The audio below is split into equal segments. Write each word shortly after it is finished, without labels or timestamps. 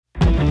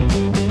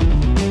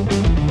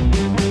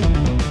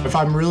If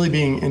I'm really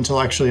being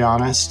intellectually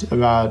honest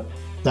about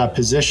that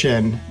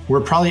position, we're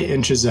probably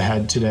inches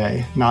ahead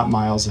today, not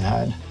miles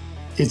ahead.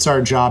 It's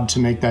our job to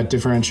make that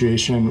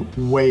differentiation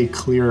way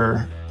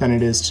clearer than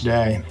it is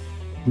today,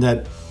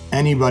 that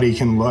anybody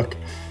can look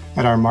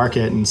at our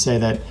market and say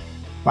that,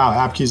 wow,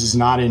 Appcues is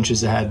not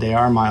inches ahead, they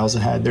are miles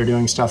ahead. They're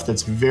doing stuff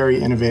that's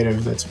very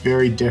innovative, that's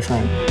very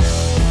different.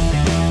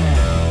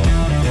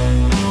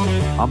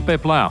 I'm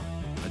Pep Lau.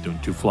 I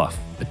don't do fluff.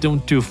 I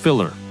don't do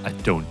filler. I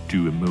don't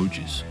do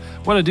emojis.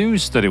 What I do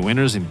is study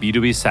winners in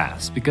B2B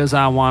SaaS because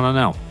I want to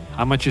know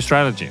how much is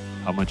strategy,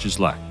 how much is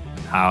luck,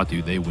 and how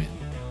do they win.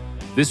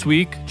 This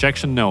week,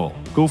 Jackson Noel,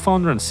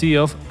 co-founder and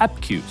CEO of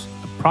Appcues,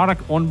 a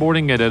product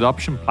onboarding and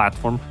adoption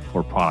platform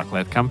for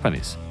product-led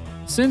companies.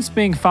 Since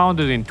being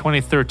founded in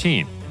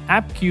 2013,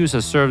 Appcues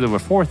has served over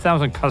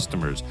 4,000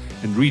 customers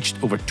and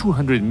reached over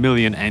 200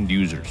 million end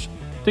users.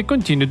 They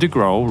continue to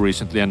grow,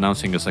 recently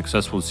announcing a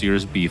successful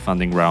Series B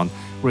funding round,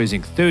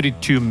 raising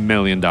 $32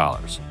 million.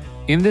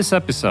 In this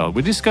episode,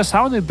 we discuss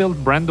how they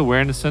build brand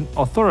awareness and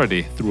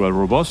authority through a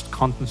robust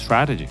content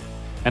strategy,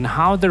 and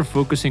how they're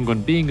focusing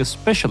on being a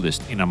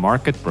specialist in a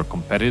market where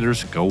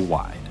competitors go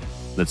wide.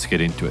 Let's get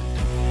into it.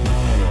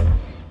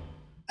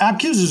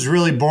 Appcues is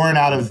really born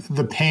out of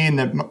the pain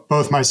that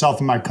both myself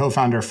and my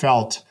co-founder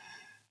felt.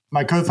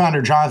 My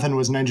co-founder, Jonathan,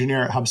 was an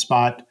engineer at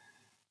HubSpot.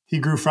 He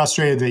grew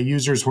frustrated that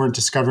users weren't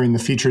discovering the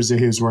features that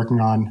he was working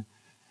on.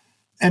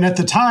 And at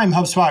the time,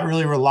 HubSpot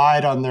really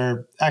relied on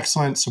their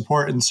excellent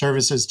support and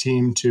services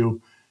team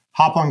to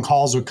hop on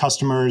calls with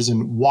customers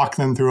and walk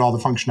them through all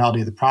the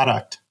functionality of the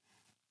product.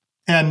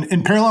 And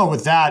in parallel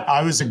with that,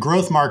 I was a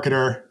growth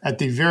marketer at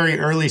the very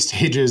early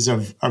stages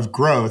of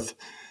growth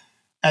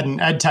at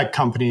an ed tech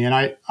company. And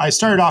I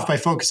started off by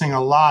focusing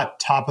a lot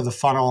top of the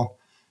funnel,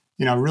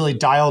 really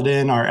dialed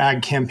in our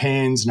ad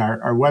campaigns and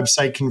our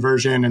website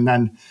conversion. And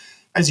then,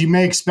 as you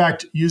may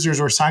expect, users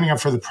were signing up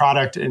for the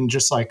product and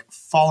just like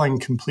falling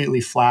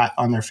completely flat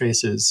on their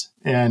faces.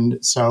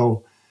 And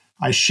so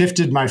I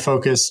shifted my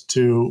focus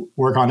to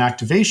work on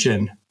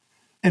activation.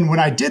 And when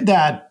I did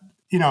that,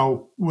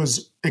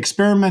 was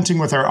experimenting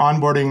with our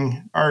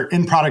onboarding, our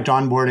in-product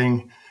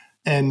onboarding,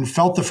 and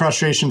felt the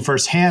frustration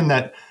firsthand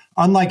that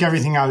unlike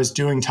everything I was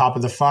doing top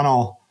of the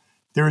funnel,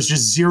 there was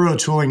just zero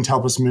tooling to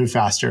help us move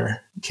faster.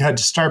 You had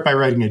to start by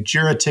writing a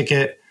Jira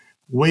ticket,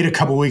 wait a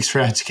couple weeks for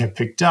it to get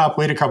picked up,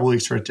 wait a couple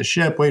weeks for it to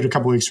ship, wait a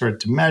couple weeks for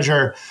it to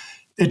measure.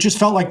 It just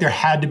felt like there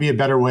had to be a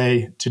better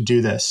way to do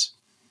this.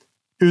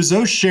 It was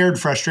those shared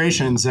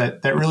frustrations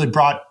that really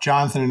brought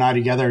Jonathan and I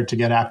together to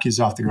get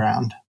Appcues off the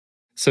ground.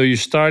 So you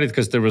started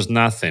because there was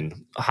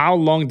nothing. How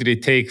long did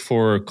it take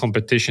for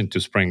competition to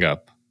spring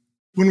up?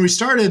 When we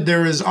started,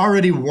 there was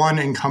already one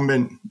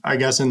incumbent, I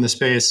guess, in the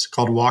space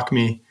called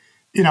WalkMe.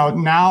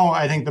 Now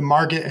I think the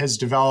market has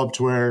developed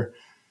where,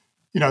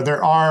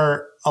 there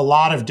are a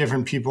lot of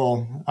different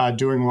people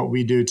doing what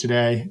we do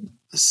today.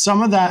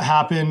 Some of that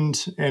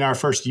happened in our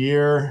first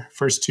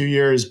 2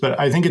 years, but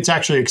I think it's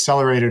actually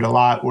accelerated a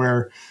lot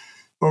where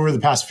over the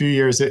past few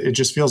years, it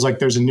just feels like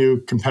there's a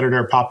new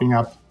competitor popping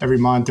up every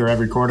month or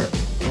every quarter.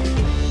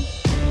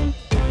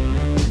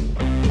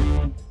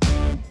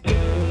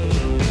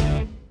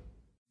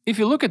 If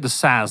you look at the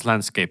SaaS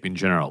landscape in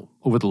general,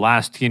 over the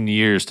last 10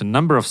 years, the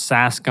number of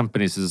SaaS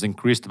companies has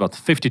increased about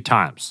 50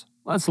 times.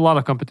 That's a lot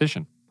of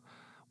competition.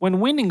 When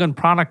winning on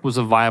product was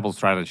a viable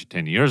strategy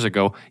 10 years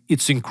ago,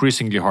 it's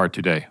increasingly hard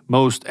today.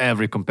 Most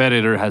every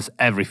competitor has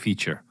every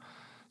feature.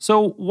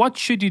 So what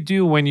should you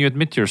do when you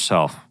admit to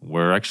yourself,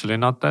 we're actually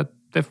not that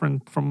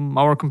different from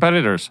our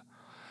competitors?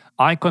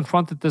 I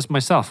confronted this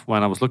myself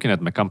when I was looking at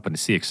my company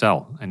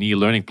CXL, an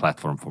e-learning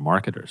platform for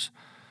marketers.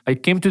 I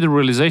came to the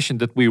realization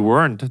that we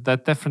weren't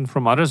that different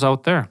from others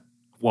out there.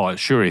 Well,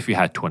 sure, if you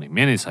had 20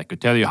 minutes, I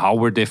could tell you how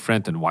we're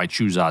different and why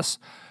choose us.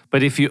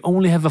 But if you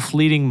only have a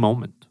fleeting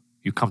moment,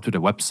 you come to the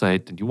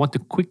website and you want to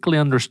quickly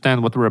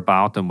understand what we're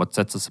about and what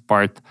sets us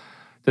apart,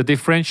 the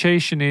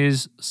differentiation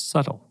is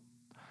subtle.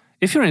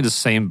 If you're in the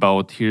same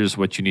boat, here's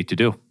what you need to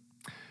do.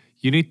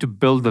 You need to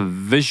build a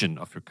vision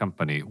of your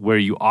company where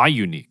you are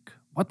unique.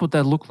 What would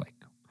that look like?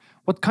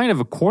 What kind of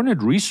a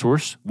cornered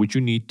resource would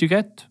you need to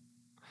get?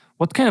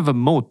 What kind of a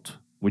moat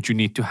would you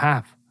need to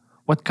have?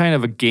 What kind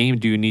of a game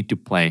do you need to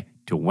play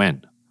to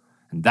win?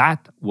 And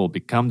that will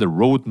become the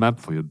roadmap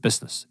for your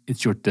business.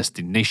 It's your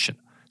destination,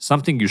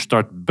 something you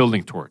start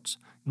building towards.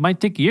 It might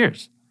take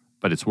years,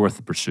 but it's worth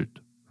the pursuit.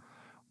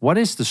 What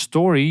is the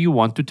story you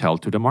want to tell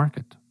to the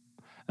market?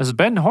 As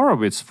Ben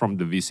Horowitz from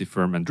the VC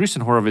firm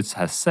Andreessen Horowitz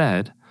has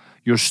said,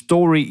 your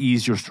story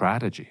is your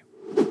strategy.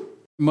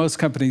 Most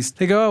companies,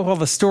 they go, oh, well,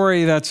 the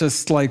story, that's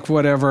just like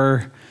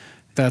whatever,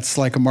 that's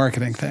like a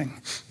marketing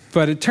thing.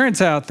 But it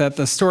turns out that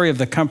the story of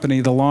the company,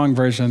 the long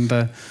version,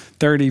 the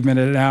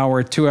 30-minute, an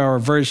hour, 2-hour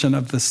version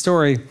of the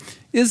story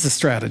is the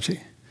strategy.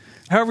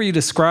 However you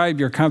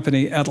describe your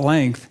company at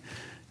length,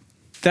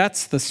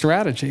 that's the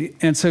strategy.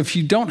 And so if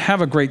you don't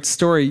have a great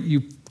story,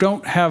 you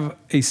don't have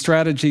a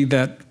strategy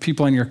that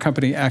people in your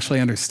company actually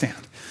understand.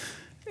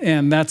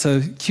 And that's a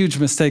huge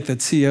mistake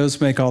that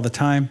CEOs make all the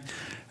time,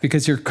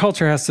 because your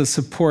culture has to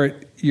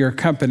support your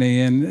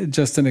company. And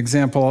just an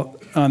example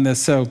on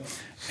this. So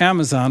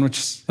Amazon, which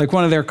is like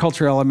one of their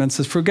culture elements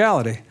is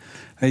frugality.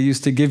 They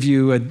used to give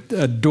you a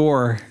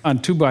door on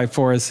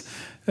 2x4s,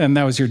 and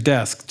that was your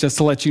desk, just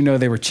to let you know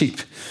they were cheap.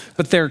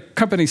 But their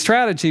company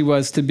strategy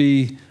was to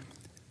be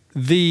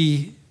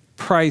the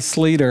price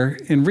leader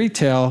in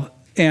retail,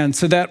 and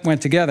so that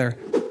went together.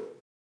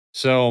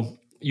 So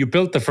you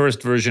built the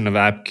first version of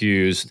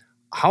AppQues.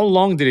 How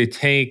long did it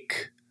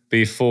take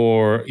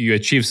before you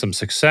achieved some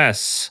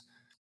success?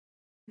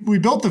 We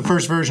built the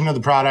first version of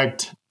the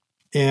product,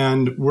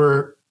 and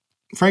we're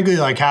frankly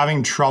like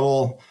having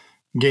trouble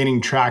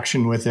gaining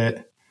traction with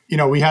it.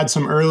 We had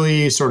some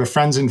early sort of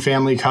friends and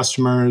family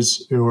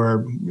customers who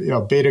were,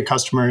 beta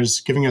customers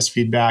giving us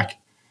feedback.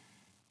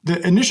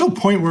 The initial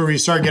point where we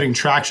started getting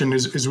traction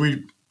is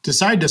we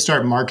decided to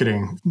start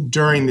marketing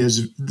during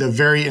the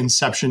very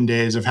inception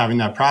days of having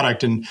that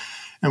product. And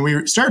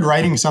we started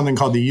writing something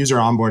called the User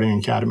Onboarding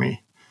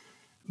Academy.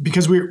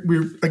 Because we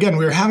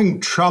were having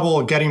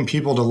trouble getting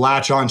people to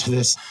latch onto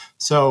this.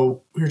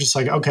 So we were just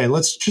like, okay,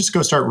 let's just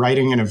go start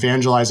writing and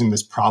evangelizing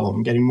this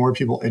problem, getting more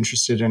people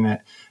interested in it,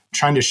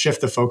 trying to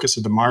shift the focus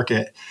of the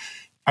market.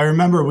 I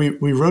remember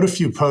we wrote a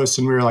few posts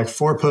and we were like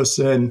 4 posts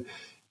in,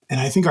 and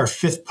I think our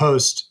 5th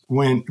post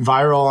went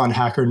viral on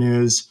Hacker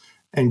News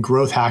and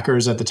Growth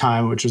Hackers at the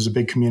time, which was a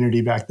big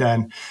community back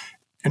then.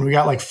 And we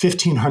got like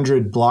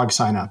 1,500 blog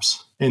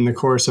signups in the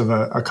course of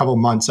a couple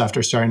months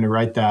after starting to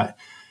write that.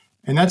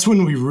 And that's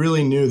when we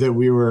really knew that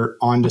we were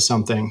onto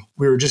something.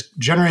 We were just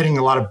generating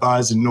a lot of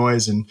buzz and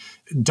noise and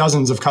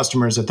dozens of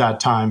customers at that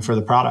time for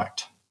the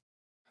product.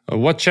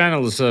 What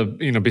channels,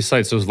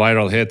 besides those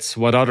viral hits,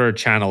 what other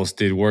channels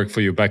did work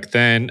for you back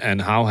then,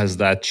 and how has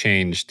that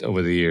changed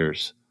over the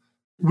years?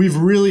 We've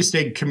really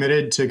stayed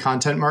committed to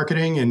content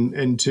marketing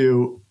and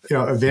to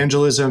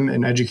evangelism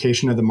and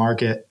education of the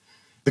market.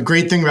 The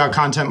great thing about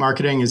content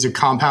marketing is it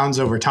compounds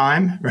over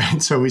time,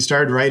 right? So we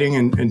started writing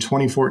in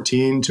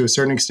 2014. To a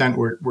certain extent,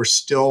 we're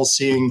still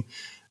seeing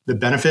the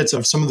benefits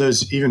of some of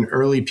those even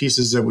early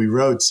pieces that we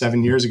wrote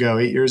 7 years ago,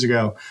 8 years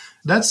ago.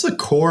 That's the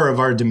core of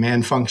our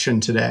demand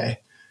function today,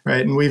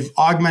 right? And we've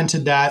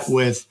augmented that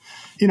with,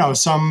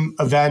 some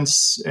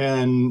events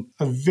and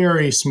a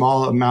very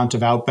small amount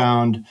of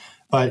outbound,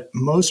 but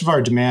most of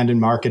our demand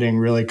in marketing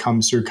really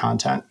comes through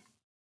content.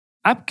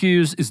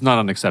 AppQues is not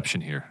an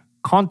exception here.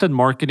 Content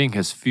marketing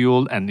has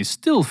fueled and is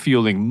still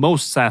fueling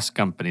most SaaS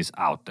companies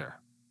out there.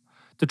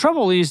 The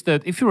trouble is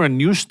that if you're a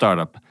new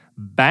startup,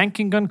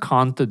 banking on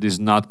content is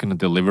not going to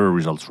deliver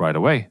results right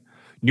away.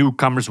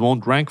 Newcomers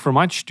won't rank for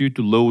much due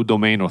to low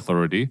domain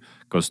authority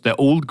because the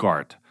old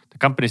guard, the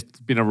companies that's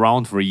been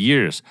around for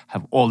years,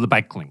 have all the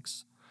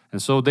backlinks.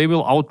 And so they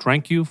will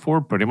outrank you for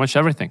pretty much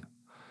everything.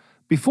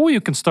 Before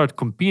you can start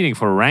competing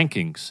for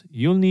rankings,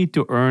 you'll need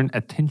to earn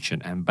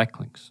attention and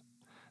backlinks.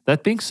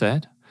 That being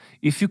said,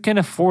 if you can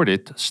afford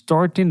it,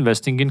 start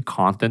investing in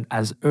content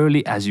as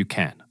early as you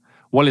can.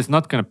 While it's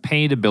not going to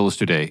pay the bills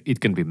today, it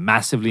can be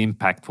massively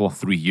impactful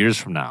 3 years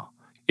from now.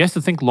 You have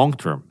to think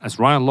long-term, as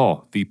Ryan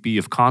Law, VP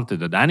of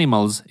Content at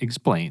Animals,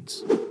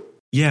 explains.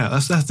 Yeah, I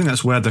think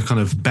that's where the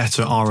kind of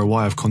better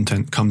ROI of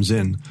content comes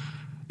in.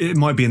 It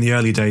might be in the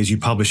early days, you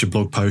publish a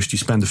blog post, you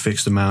spend a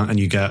fixed amount, and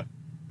you get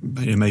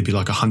maybe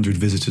like 100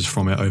 visitors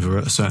from it over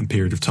a certain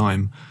period of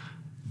time.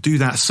 Do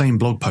that same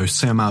blog post,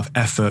 same amount of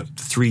effort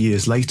 3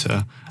 years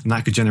later, and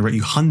that could generate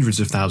you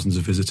hundreds of thousands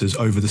of visitors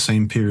over the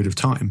same period of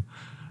time.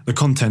 The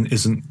content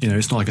isn't,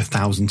 it's not like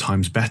 1,000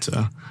 times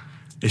better.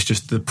 It's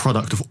just the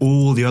product of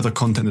all the other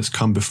content that's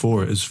come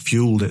before it has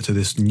fueled it to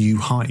this new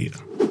height.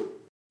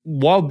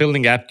 While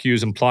building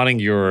AppQues and plotting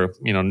your,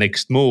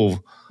 next move,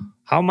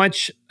 how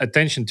much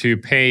attention do you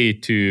pay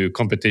to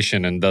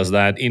competition, and does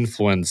that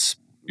influence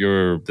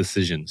your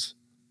decisions?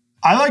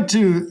 I like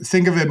to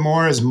think of it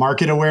more as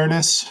market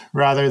awareness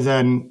rather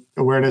than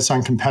awareness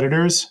on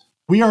competitors.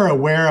 We are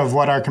aware of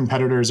what our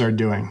competitors are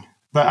doing,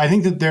 but I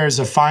think that there's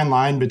a fine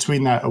line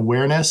between that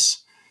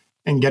awareness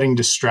and getting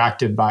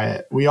distracted by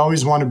it. We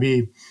always want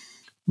to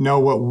know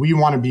what we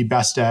want to be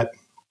best at.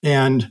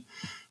 And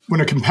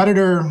when a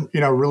competitor,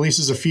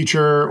 releases a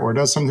feature or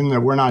does something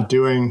that we're not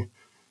doing,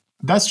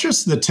 that's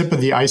just the tip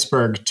of the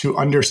iceberg to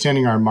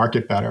understanding our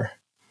market better.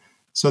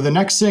 So the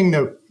next thing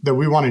that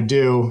we want to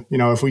do,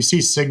 if we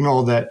see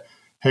signal that,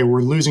 hey,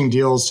 we're losing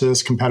deals to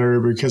this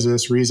competitor because of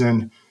this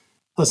reason,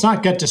 let's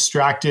not get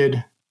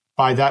distracted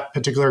by that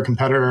particular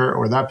competitor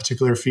or that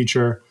particular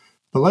feature,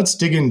 but let's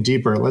dig in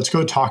deeper. Let's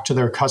go talk to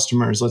their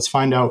customers. Let's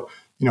find out,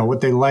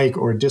 what they like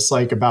or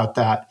dislike about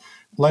that.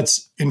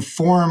 Let's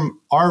inform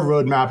our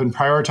roadmap and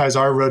prioritize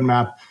our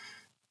roadmap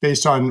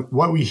based on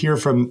what we hear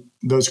from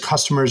those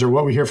customers or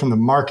what we hear from the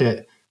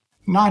market,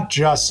 not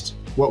just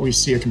what we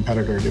see a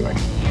competitor doing.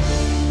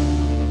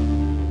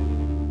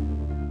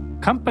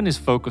 Companies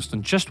focused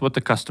on just what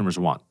the customers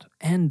want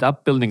end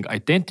up building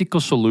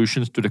identical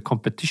solutions to the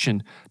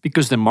competition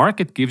because the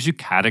market gives you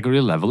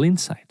category-level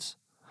insights.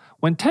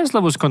 When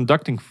Tesla was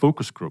conducting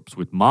focus groups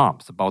with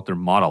moms about their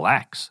Model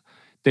X,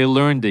 they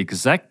learned the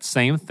exact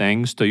same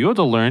things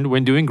Toyota learned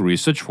when doing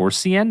research for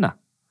Sienna.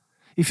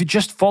 If you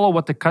just follow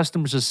what the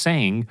customers are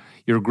saying,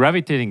 you're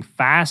gravitating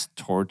fast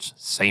towards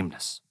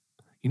sameness.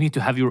 You need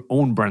to have your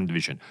own brand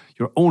vision,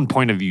 your own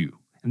point of view.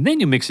 And then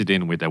you mix it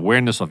in with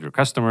awareness of your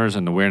customers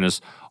and awareness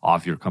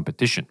of your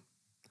competition.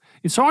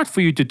 It's hard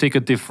for you to take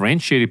a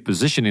differentiated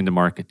position in the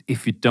market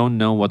if you don't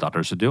know what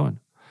others are doing.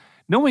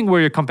 Knowing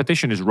where your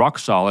competition is rock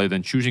solid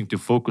and choosing to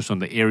focus on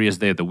the areas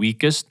they're the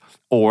weakest,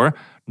 or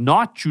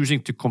not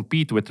choosing to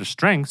compete with their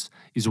strengths,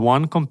 is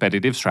one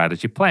competitive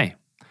strategy play.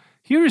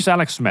 Here is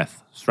Alex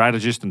Smith,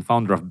 strategist and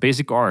founder of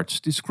Basic Arts,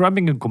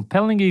 describing a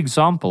compelling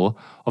example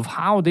of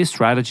how this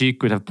strategy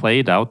could have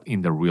played out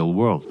in the real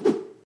world.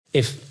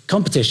 If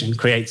competition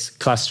creates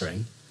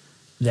clustering,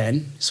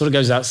 then it sort of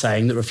goes out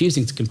saying that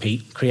refusing to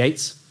compete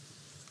creates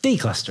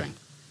declustering.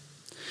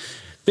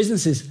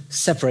 Businesses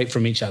separate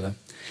from each other,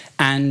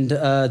 and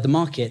the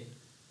market,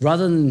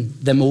 rather than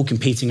them all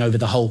competing over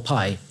the whole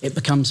pie, it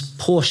becomes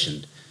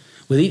portioned,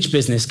 with each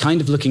business kind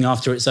of looking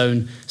after its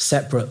own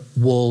separate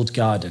walled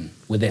garden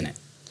within it.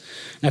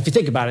 Now, if you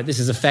think about it, this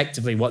is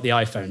effectively what the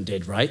iPhone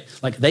did, right?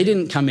 Like, they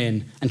didn't come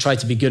in and try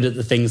to be good at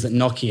the things that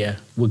Nokia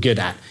were good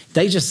at.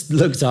 They just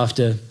looked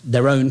after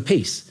their own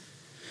piece.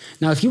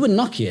 Now, if you were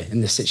Nokia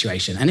in this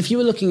situation, and if you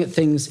were looking at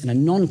things in a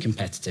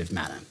non-competitive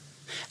manner,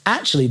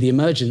 actually the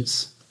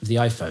emergence of the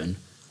iPhone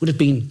would have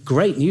been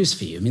great news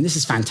for you. I mean, this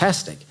is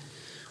fantastic.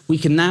 We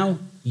can now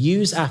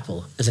use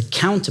Apple as a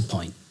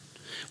counterpoint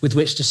with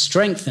which to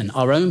strengthen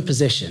our own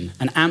position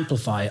and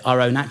amplify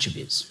our own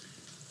attributes.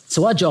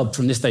 So our job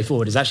from this day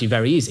forward is actually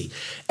very easy.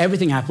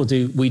 Everything Apple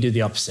do, we do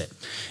the opposite.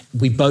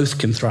 We both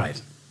can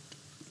thrive.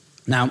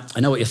 Now, I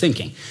know what you're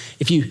thinking.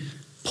 If you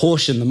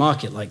portion the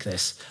market like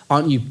this,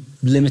 aren't you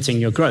limiting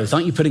your growth?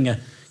 Aren't you putting a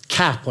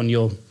cap on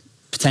your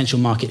potential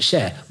market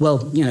share?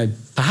 Well,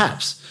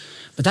 perhaps.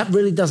 But that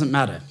really doesn't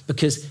matter,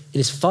 because it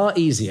is far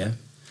easier,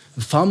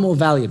 far more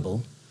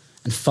valuable,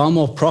 and far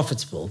more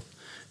profitable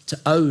to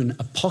own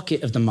a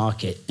pocket of the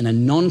market in a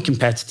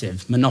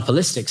non-competitive,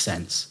 monopolistic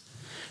sense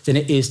than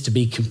it is to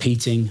be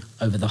competing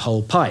over the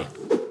whole pie.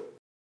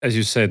 As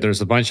you said,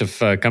 there's a bunch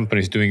of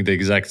companies doing the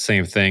exact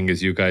same thing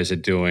as you guys are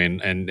doing,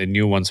 and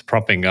new ones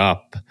propping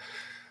up.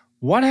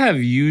 What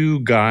have you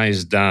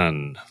guys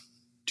done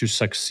to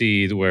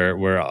succeed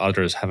where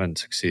others haven't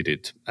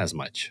succeeded as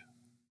much?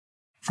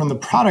 From the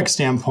product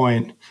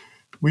standpoint,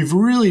 we've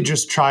really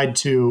just tried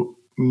to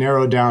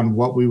narrow down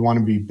what we want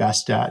to be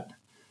best at.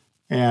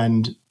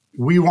 And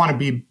we want to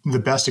be the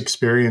best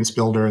experience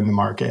builder in the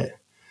market.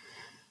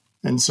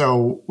 And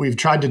so we've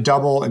tried to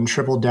double and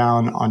triple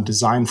down on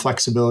design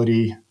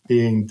flexibility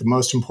being the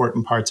most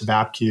important parts of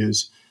app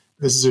queues.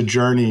 This is a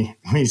journey.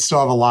 We still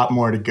have a lot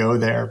more to go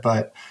there.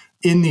 But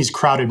in these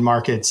crowded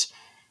markets,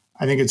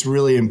 I think it's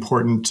really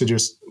important to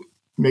just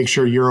make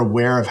sure you're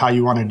aware of how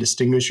you want to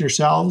distinguish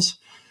yourselves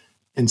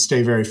and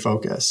stay very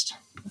focused.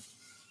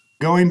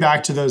 Going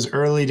back to those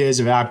early days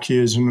of app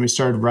queues when we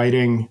started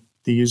writing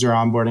the User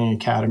Onboarding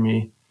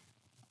Academy,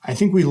 I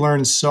think we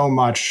learned so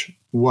much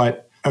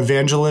what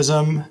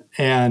evangelism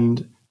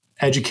and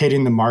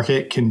educating the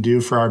market can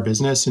do for our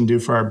business and do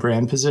for our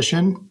brand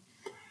position.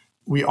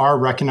 We are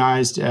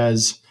recognized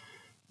as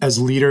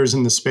leaders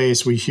in the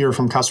space. We hear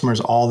from customers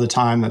all the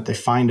time that they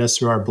find us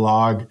through our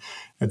blog,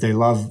 that they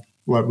love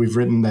what we've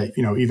written, that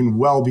even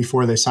well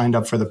before they signed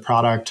up for the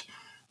product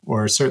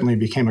or certainly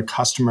became a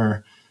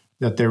customer,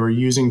 that they were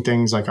using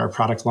things like our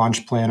product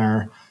launch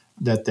planner,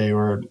 that they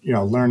were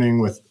learning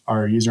with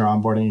our User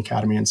Onboarding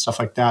Academy and stuff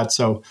like that.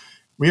 So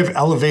we have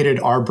elevated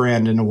our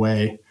brand in a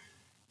way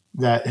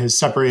that has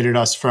separated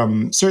us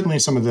from certainly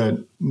some of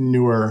the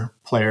newer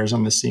players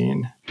on the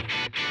scene.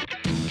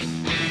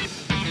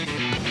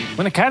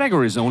 When a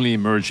category is only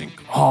emerging,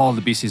 all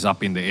the BC is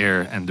up in the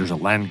air and there's a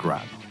land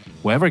grab.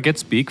 Whoever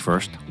gets big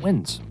first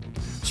wins.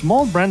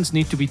 Small brands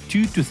need to be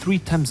 2 to 3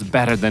 times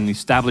better than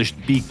established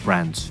big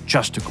brands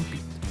just to compete.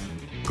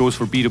 Goes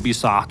for B2B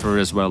software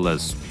as well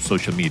as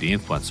social media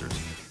influencers.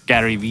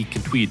 Gary Vee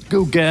can tweet,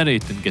 "Go get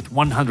it," and get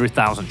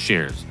 100,000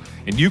 shares.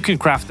 And you can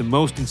craft the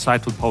most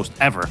insightful post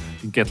ever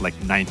and get like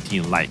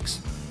 19 likes.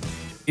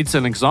 It's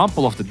an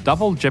example of the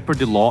double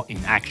jeopardy law in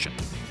action.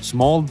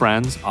 Small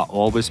brands are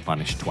always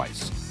punished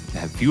twice. They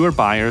have fewer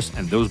buyers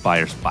and those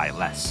buyers buy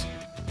less.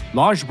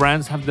 Large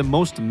brands have the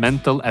most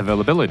mental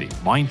availability,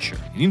 mindshare,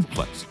 and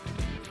influence.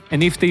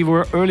 And if they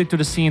were early to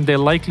the scene, they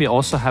likely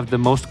also have the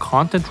most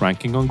content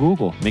ranking on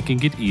Google,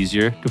 making it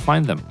easier to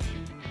find them.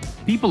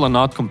 People are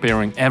not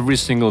comparing every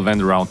single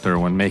vendor out there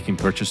when making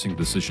purchasing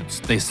decisions.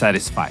 They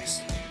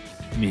satisfice,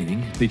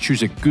 meaning they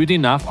choose a good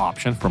enough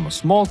option from a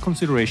small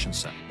consideration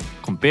set,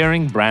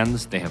 comparing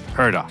brands they have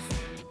heard of.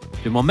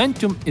 The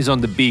momentum is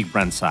on the big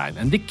brand side,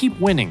 and they keep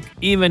winning,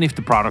 even if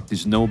the product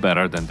is no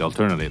better than the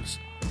alternatives.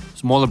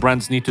 Smaller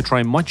brands need to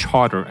try much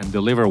harder and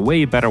deliver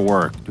way better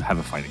work to have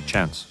a fighting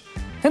chance.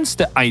 Hence,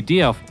 the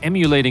idea of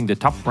emulating the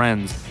top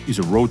brands is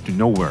a road to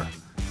nowhere.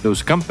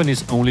 Those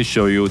companies only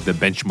show you the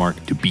benchmark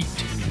to beat.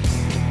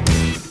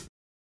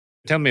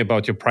 Tell me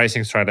about your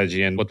pricing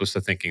strategy and what was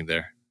the thinking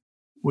there?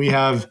 We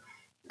have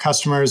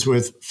customers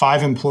with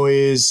 5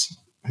 employees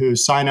who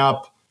sign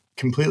up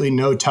completely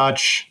no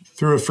touch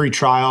through a free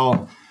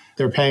trial.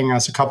 they're paying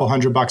us a couple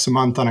 $100 a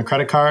month on a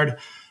credit card,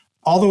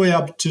 all the way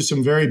up to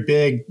some very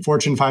big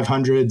Fortune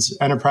 500s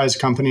enterprise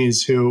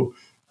companies who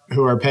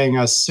are paying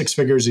us six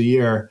figures a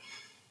year.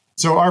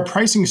 So our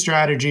pricing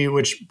strategy,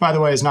 which by the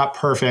way is not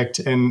perfect,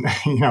 and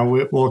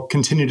we'll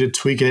continue to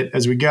tweak it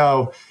as we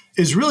go,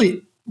 is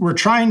really we're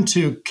trying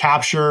to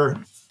capture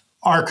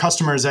our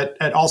customers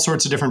at all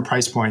sorts of different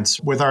price points.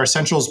 With our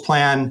Essentials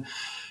plan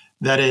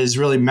that is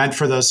really meant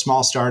for those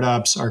small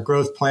startups, our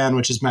Growth plan,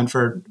 which is meant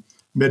for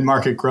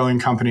mid-market growing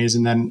companies,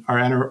 and then our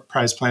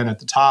Enterprise plan at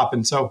the top.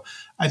 And so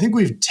I think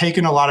we've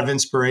taken a lot of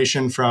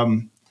inspiration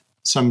from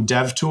some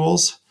dev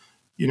tools.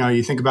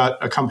 You think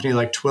about a company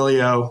like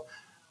Twilio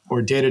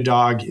or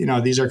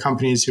Datadog. These are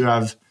companies who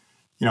have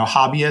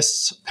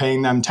hobbyists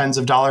paying them tens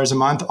of dollars a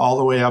month, all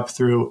the way up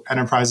through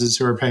enterprises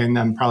who are paying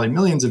them probably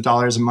millions of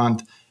dollars a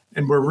month.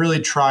 And we're really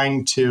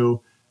trying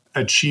to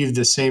achieve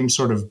the same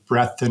sort of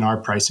breadth in our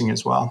pricing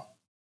as well.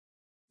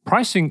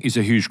 Pricing is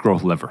a huge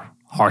growth lever,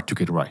 hard to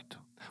get right.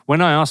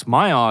 When I ask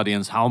my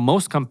audience how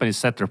most companies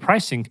set their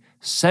pricing,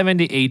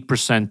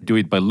 78% do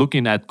it by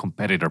looking at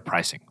competitor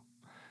pricing.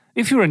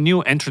 If you're a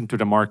new entrant to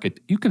the market,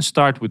 you can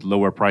start with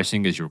lower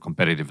pricing as your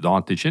competitive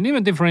advantage and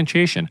even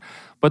differentiation.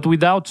 But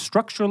without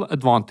structural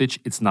advantage,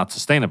 it's not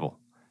sustainable.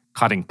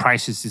 Cutting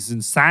prices is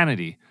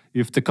insanity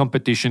if the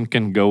competition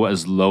can go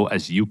as low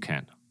as you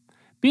can.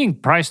 Being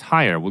priced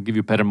higher will give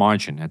you better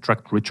margin and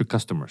attract richer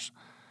customers.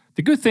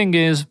 The good thing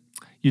is,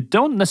 you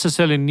don't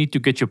necessarily need to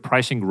get your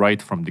pricing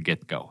right from the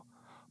get-go.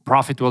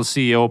 Profitwell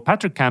CEO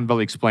Patrick Campbell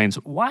explains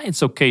why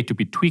it's okay to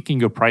be tweaking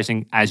your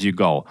pricing as you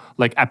go,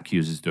 like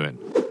Appcues is doing.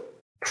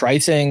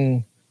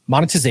 Pricing,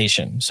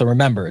 monetization. So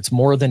remember, it's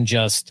more than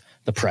just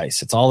the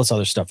price. It's all this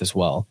other stuff as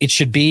well. It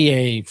should be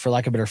a, for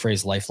lack of a better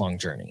phrase, lifelong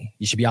journey.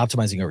 You should be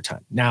optimizing over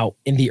time. Now,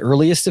 in the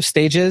earliest of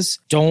stages,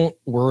 don't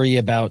worry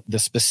about the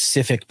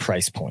specific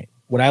price point.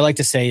 What I like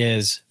to say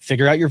is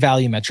figure out your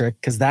value metric,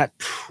 because that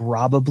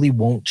probably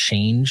won't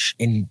change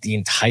in the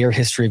entire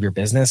history of your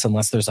business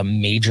unless there's a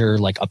major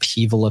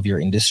upheaval of your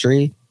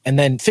industry. And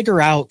then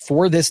figure out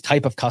for this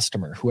type of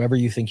customer, whoever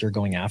you think you're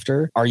going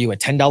after, are you a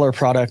 $10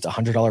 product,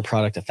 $100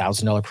 product,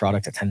 $1,000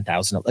 product, a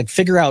 $10,000?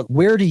 Figure out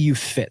where do you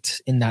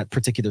fit in that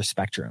particular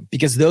spectrum?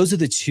 Because those are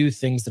the two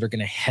things that are going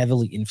to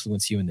heavily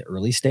influence you in the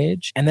early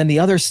stage. And then the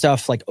other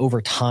stuff,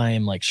 over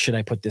time, should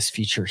I put this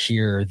feature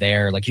here or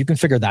there? You can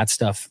figure that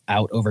stuff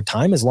out over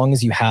time as long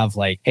as you have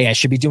hey, I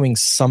should be doing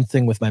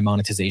something with my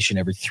monetization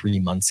every 3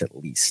 months at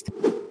least.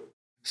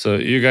 So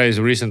you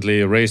guys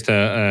recently raised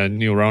a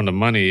new round of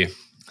money.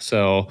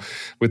 So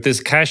with this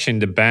cash in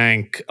the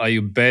bank, are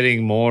you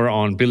betting more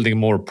on building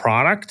more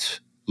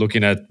product,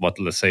 looking at what,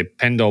 let's say,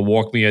 Pendo,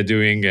 WalkMe are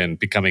doing and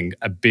becoming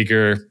a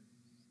bigger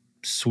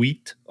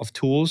suite of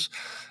tools?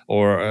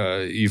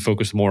 Or you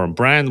focus more on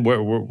brand?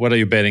 What are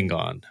you betting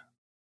on?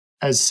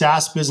 As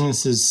SaaS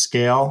businesses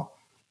scale,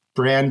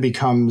 brand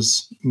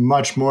becomes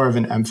much more of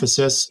an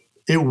emphasis.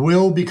 It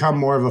will become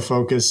more of a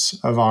focus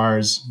of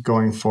ours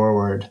going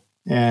forward.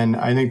 And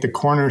I think the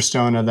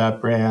cornerstone of that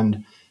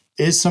brand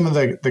is some of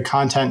the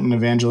content and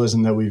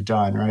evangelism that we've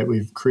done, right?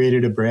 We've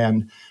created a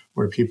brand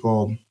where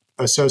people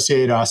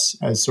associate us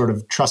as sort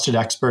of trusted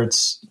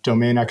experts,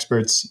 domain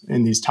experts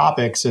in these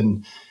topics.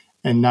 And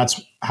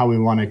that's how we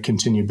want to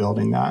continue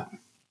building that.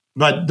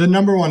 But the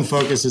number one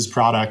focus is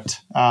product.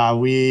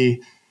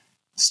 We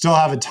still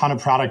have a ton of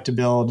product to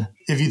build.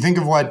 If you think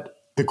of what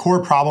the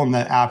core problem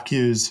that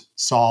Appcues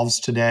solves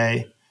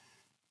today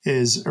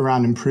is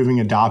around improving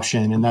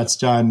adoption, and that's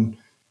done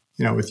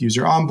with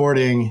user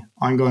onboarding,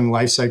 ongoing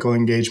lifecycle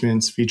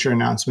engagements, feature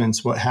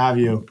announcements, what have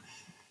you.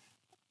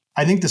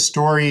 I think the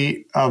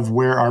story of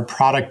where our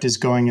product is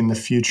going in the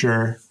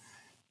future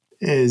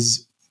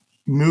is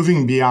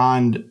moving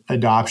beyond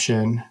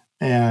adoption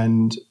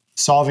and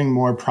solving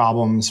more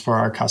problems for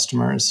our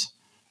customers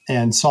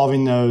and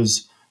solving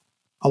those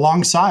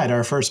alongside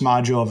our first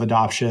module of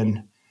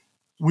adoption.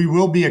 We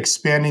will be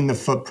expanding the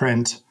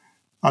footprint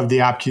of the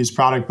Appcues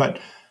product, but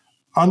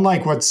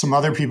unlike what some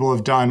other people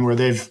have done where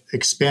they've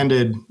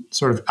expanded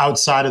sort of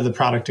outside of the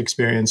product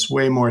experience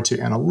way more to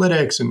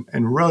analytics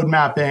and road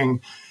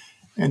mapping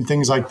and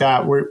things like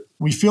that,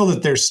 we feel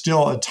that there's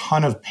still a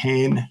ton of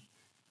pain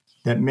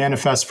that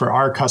manifests for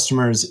our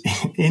customers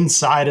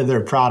inside of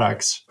their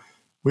products.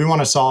 We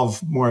want to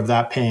solve more of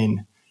that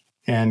pain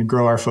and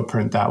grow our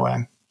footprint that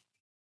way.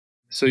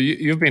 So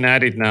you've been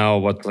at it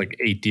now,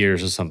 8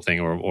 years or something,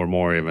 or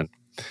more even.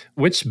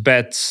 Which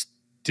bets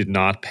did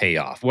not pay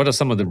off? What are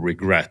some of the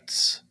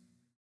regrets?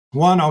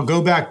 One, I'll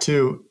go back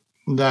to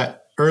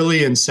that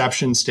early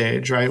inception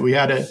stage, right? We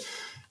had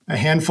a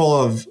handful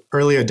of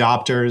early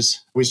adopters.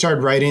 We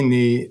started writing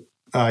the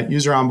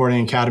User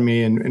Onboarding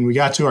Academy, and we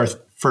got to our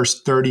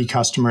first 30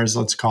 customers,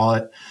 let's call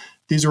it.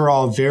 These were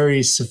all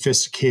very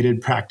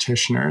sophisticated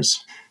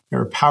practitioners. They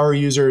were power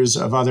users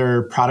of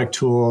other product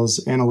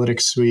tools,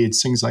 analytics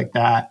suites, things like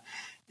that.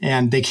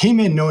 And they came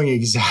in knowing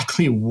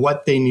exactly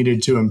what they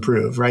needed to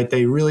improve, right?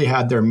 They really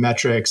had their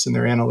metrics and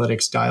their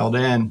analytics dialed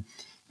in.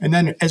 And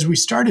then as we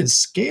started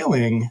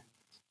scaling,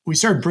 we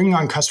started bringing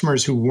on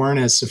customers who weren't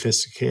as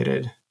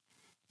sophisticated.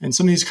 And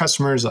some of these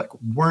customers like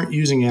weren't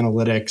using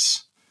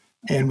analytics.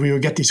 And we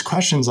would get these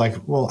questions like,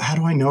 well, how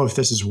do I know if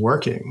this is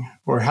working?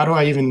 Or how do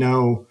I even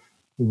know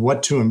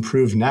what to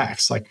improve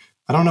next? Like,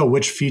 I don't know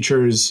which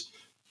features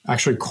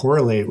actually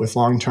correlate with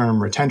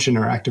long-term retention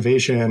or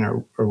activation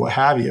or what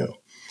have you.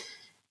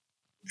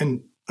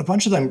 And a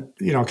bunch of them,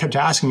 kept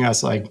asking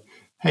us like,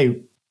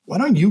 hey, why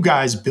don't you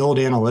guys build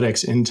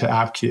analytics into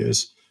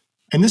AppQues?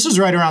 And this was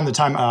right around the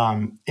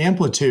time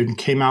Amplitude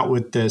came out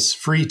with this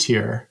free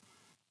tier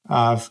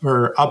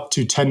for up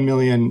to 10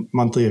 million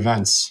monthly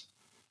events.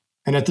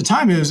 And at the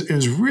time, it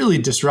was really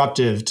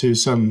disruptive to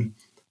some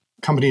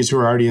companies who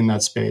were already in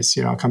that space.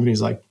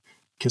 Companies like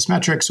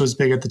Kissmetrics was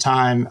big at the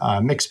time,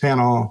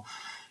 Mixpanel.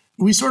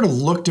 We sort of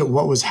looked at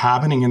what was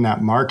happening in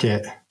that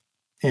market,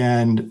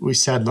 and we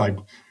said, like,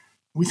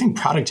 we think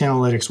product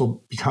analytics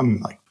will become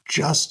like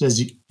just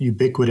as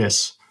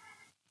ubiquitous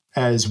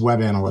as web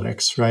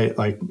analytics, right?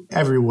 Like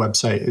every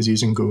website is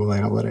using Google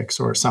Analytics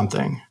or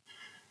something.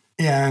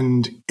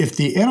 And if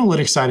the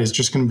analytics side is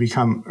just going to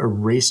become a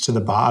race to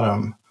the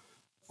bottom,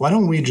 why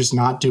don't we just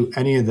not do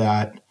any of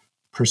that,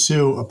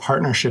 pursue a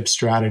partnership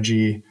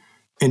strategy,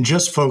 and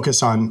just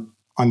focus on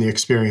the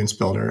experience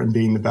builder and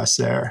being the best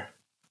there?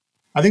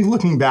 I think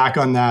looking back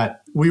on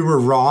that, we were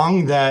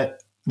wrong that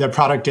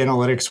product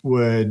analytics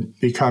would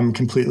become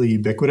completely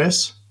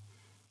ubiquitous.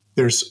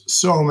 There's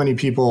so many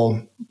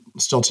people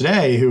still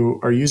today who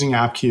are using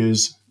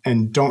AppQues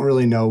and don't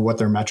really know what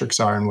their metrics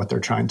are and what they're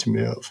trying to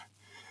move.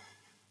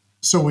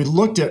 So we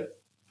looked at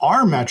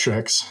our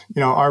metrics,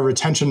 our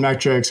retention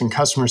metrics and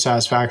customer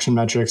satisfaction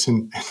metrics,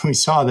 and we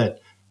saw that,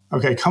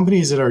 okay,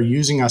 companies that are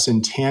using us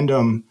in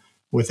tandem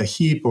with a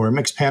Heap or a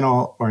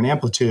Mixpanel or an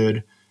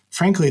Amplitude,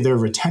 frankly, their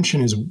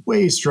retention is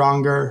way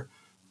stronger.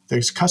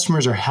 Those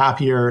customers are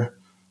happier,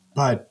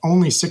 but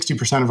only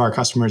 60% of our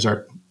customers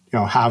are,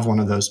 have one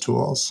of those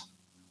tools.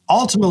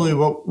 Ultimately,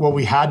 what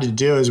we had to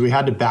do is we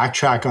had to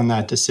backtrack on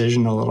that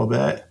decision a little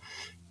bit.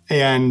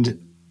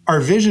 And our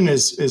vision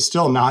is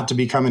still not to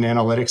become an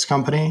analytics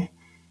company.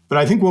 But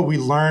I think what we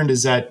learned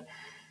is that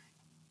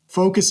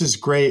focus is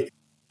great,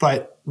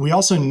 but we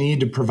also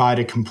need to provide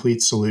a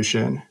complete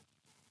solution.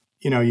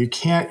 You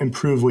can't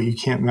improve what you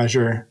can't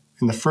measure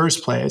in the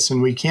first place.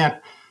 And we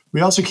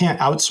also can't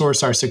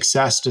outsource our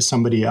success to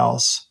somebody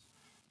else,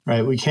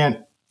 right? We can't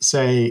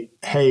say,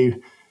 hey,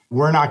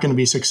 we're not going to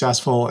be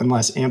successful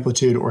unless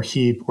Amplitude or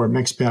Heap or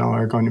Mixpanel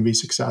are going to be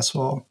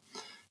successful.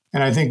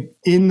 And I think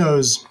in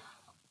those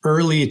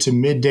early to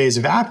mid days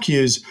of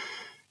AppQues,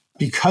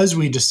 because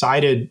we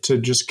decided to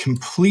just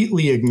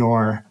completely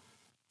ignore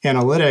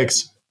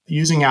analytics,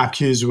 using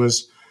AppQues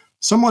was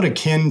somewhat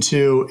akin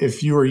to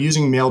if you were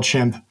using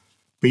MailChimp,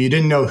 but you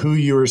didn't know who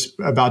you were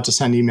about to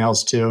send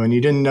emails to, and you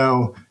didn't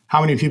know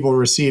how many people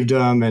received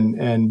them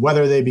and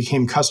whether they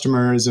became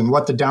customers and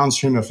what the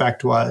downstream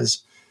effect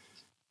was.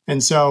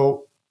 And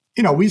so,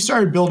 we've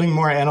started building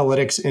more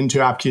analytics into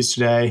AppQues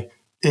today.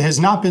 It has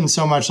not been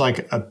so much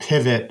like a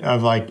pivot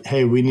of like,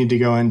 hey, we need to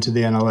go into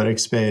the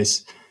analytics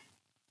space.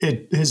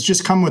 It has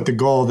just come with the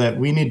goal that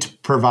we need to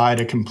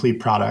provide a complete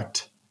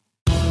product.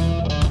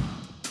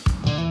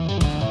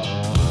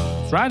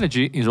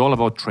 Strategy is all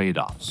about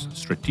trade-offs,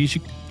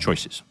 strategic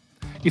choices.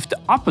 If the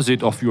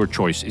opposite of your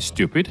choice is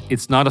stupid,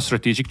 it's not a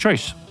strategic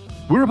choice.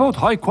 We're about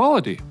high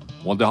quality.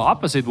 Well, the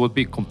opposite would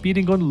be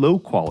competing on low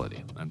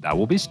quality, and that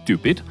will be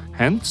stupid,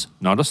 hence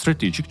not a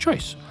strategic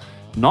choice.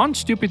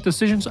 Non-stupid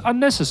decisions are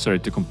necessary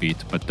to compete,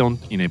 but don't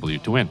enable you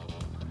to win.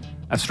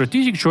 A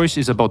strategic choice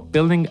is about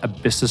building a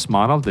business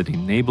model that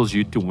enables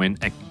you to win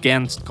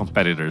against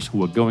competitors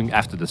who are going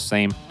after the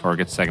same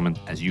target segment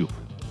as you.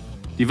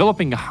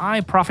 Developing a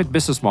high-profit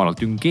business model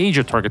to engage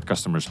your target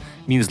customers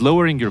means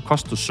lowering your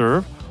cost to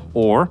serve,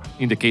 or,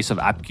 in the case of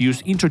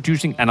AppQues,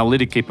 introducing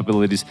analytic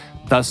capabilities,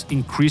 thus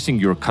increasing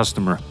your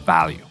customer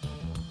value.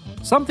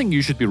 Something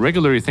you should be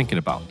regularly thinking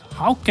about.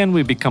 How can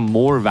we become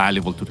more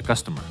valuable to the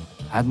customer?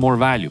 Add more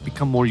value,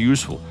 become more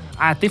useful,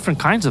 add different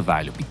kinds of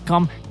value,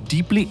 become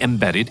deeply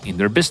embedded in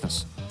their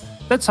business.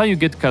 That's how you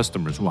get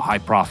customers who are high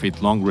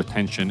profit, long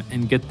retention,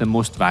 and get the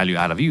most value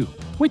out of you,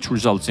 which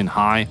results in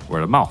high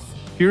word of mouth.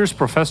 Here's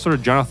Professor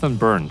Jonathan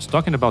Burns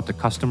talking about the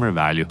customer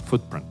value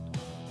footprint.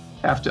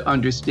 Have to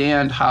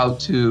understand how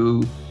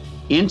to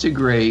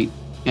integrate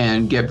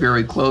and get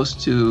very close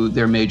to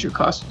their major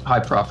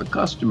high-profit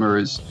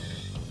customers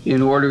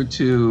in order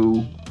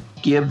to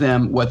give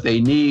them what they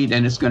need,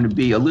 and it's going to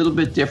be a little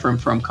bit different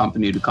from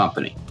company to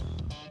company.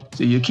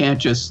 So you can't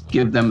just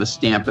give them a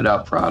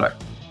stamp-it-out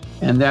product.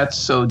 And that's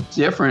so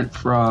different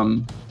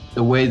from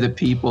the way that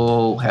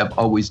people have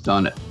always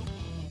done it,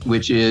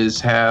 which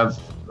is have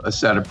a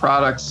set of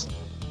products,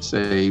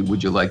 say,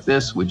 would you like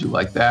this? Would you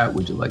like that?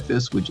 Would you like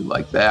this? Would you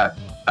like that?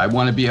 I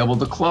want to be able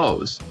to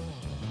close.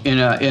 In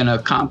a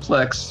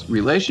complex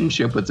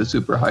relationship with a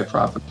super high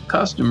profit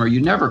customer, you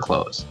never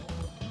close.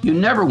 You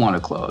never want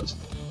to close.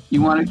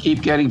 You want to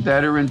keep getting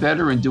better and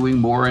better and doing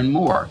more and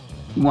more.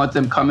 You want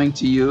them coming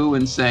to you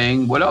and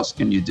saying, what else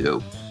can you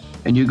do?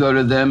 And you go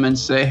to them and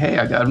say, hey,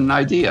 I got an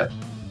idea.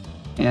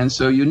 And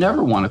so you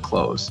never want to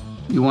close.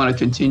 You want to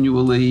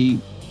continually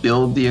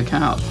build the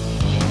account.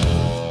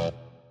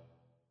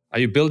 Are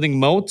you building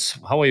moats?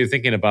 How are you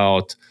thinking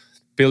about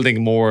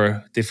building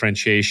more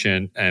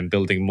differentiation and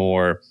building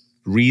more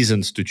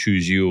reasons to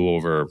choose you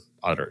over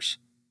others?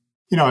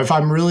 If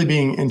I'm really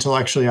being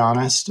intellectually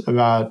honest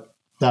about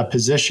that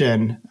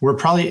position, we're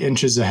probably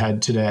inches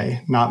ahead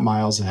today, not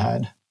miles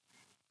ahead.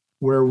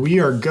 Where we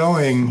are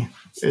going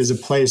is a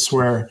place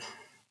where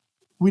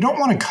we don't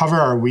want to cover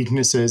our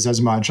weaknesses as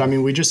much. I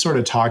mean, we just sort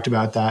of talked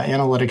about that.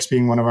 Analytics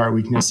being one of our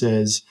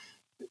weaknesses.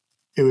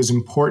 It was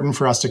important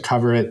for us to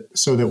cover it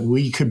so that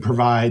we could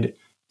provide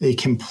a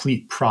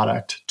complete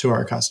product to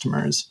our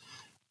customers.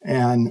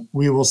 And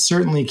we will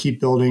certainly keep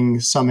building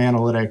some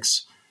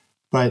analytics,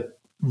 but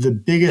the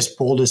biggest,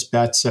 boldest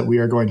bets that we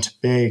are going to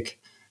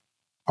make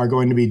are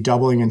going to be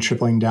doubling and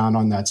tripling down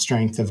on that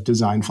strength of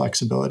design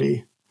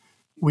flexibility.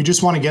 We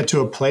just want to get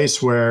to a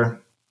place where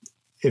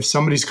if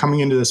somebody's coming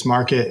into this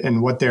market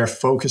and what they're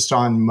focused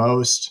on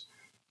most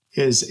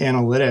is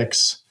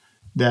analytics,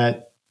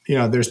 that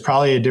there's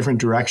probably a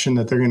different direction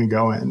that they're going to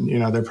go in.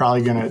 They're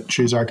probably going to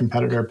choose our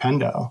competitor,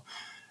 Pendo.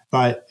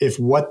 But if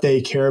what they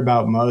care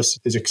about most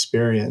is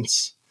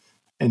experience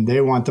and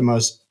they want the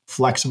most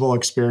flexible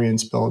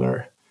experience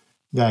builder,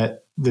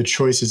 that the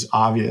choice is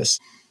obvious.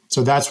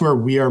 So that's where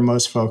we are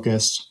most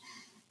focused.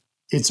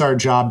 It's our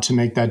job to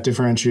make that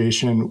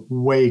differentiation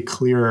way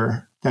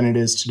clearer than it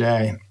is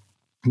today,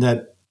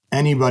 that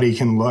anybody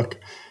can look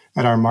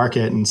at our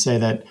market and say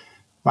that,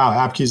 wow,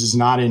 Appcues is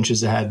not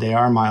inches ahead. They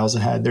are miles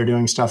ahead. They're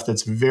doing stuff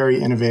that's very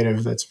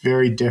innovative, that's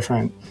very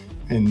different,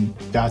 and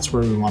that's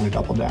where we want to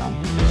double down.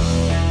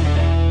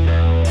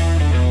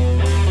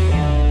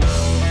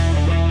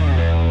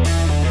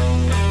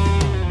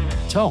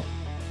 So,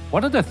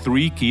 what are the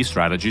 3 key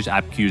strategies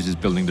Appcues is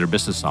building their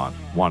business on?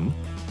 1,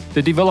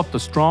 they developed a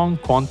strong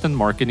content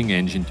marketing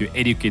engine to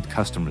educate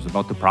customers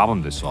about the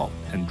problem they solve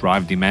and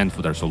drive demand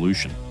for their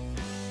solution.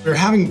 We were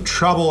having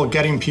trouble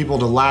getting people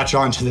to latch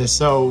onto this,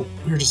 so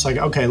we were just like,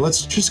 okay,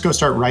 let's just go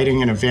start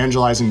writing and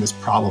evangelizing this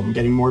problem,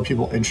 getting more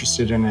people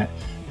interested in it.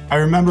 I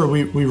remember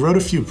we wrote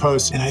a few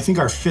posts, and I think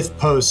our 5th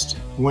post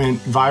went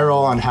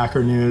viral on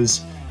Hacker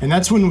News, and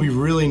that's when we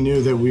really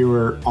knew that we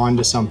were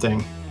onto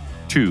something.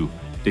 2,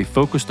 they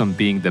focused on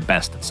being the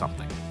best at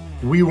something.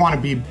 We want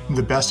to be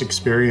the best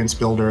experience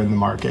builder in the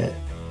market.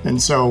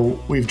 And so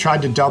we've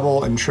tried to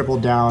double and triple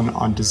down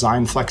on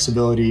design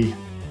flexibility.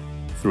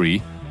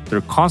 3, they're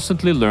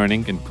constantly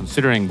learning and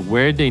considering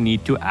where they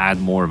need to add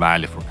more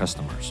value for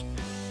customers.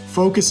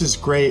 Focus is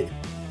great,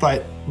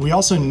 but we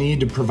also need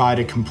to provide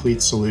a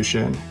complete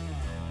solution.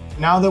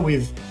 Now that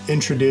we've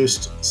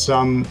introduced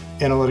some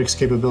analytics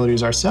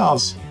capabilities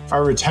ourselves,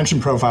 our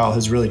retention profile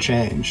has really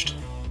changed.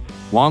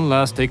 One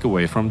last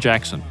takeaway from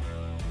Jackson.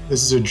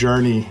 This is a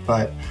journey,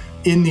 but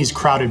in these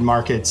crowded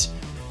markets,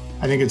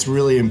 I think it's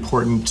really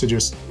important to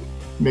just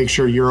make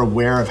sure you're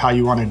aware of how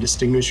you want to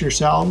distinguish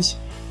yourselves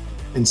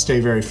and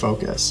stay very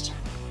focused.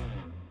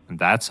 And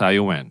that's how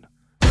you win.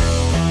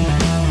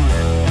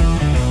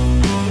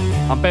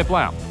 I'm Pep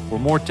Lam. For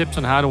more tips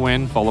on how to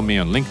win, follow me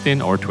on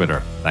LinkedIn or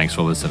Twitter. Thanks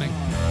for listening.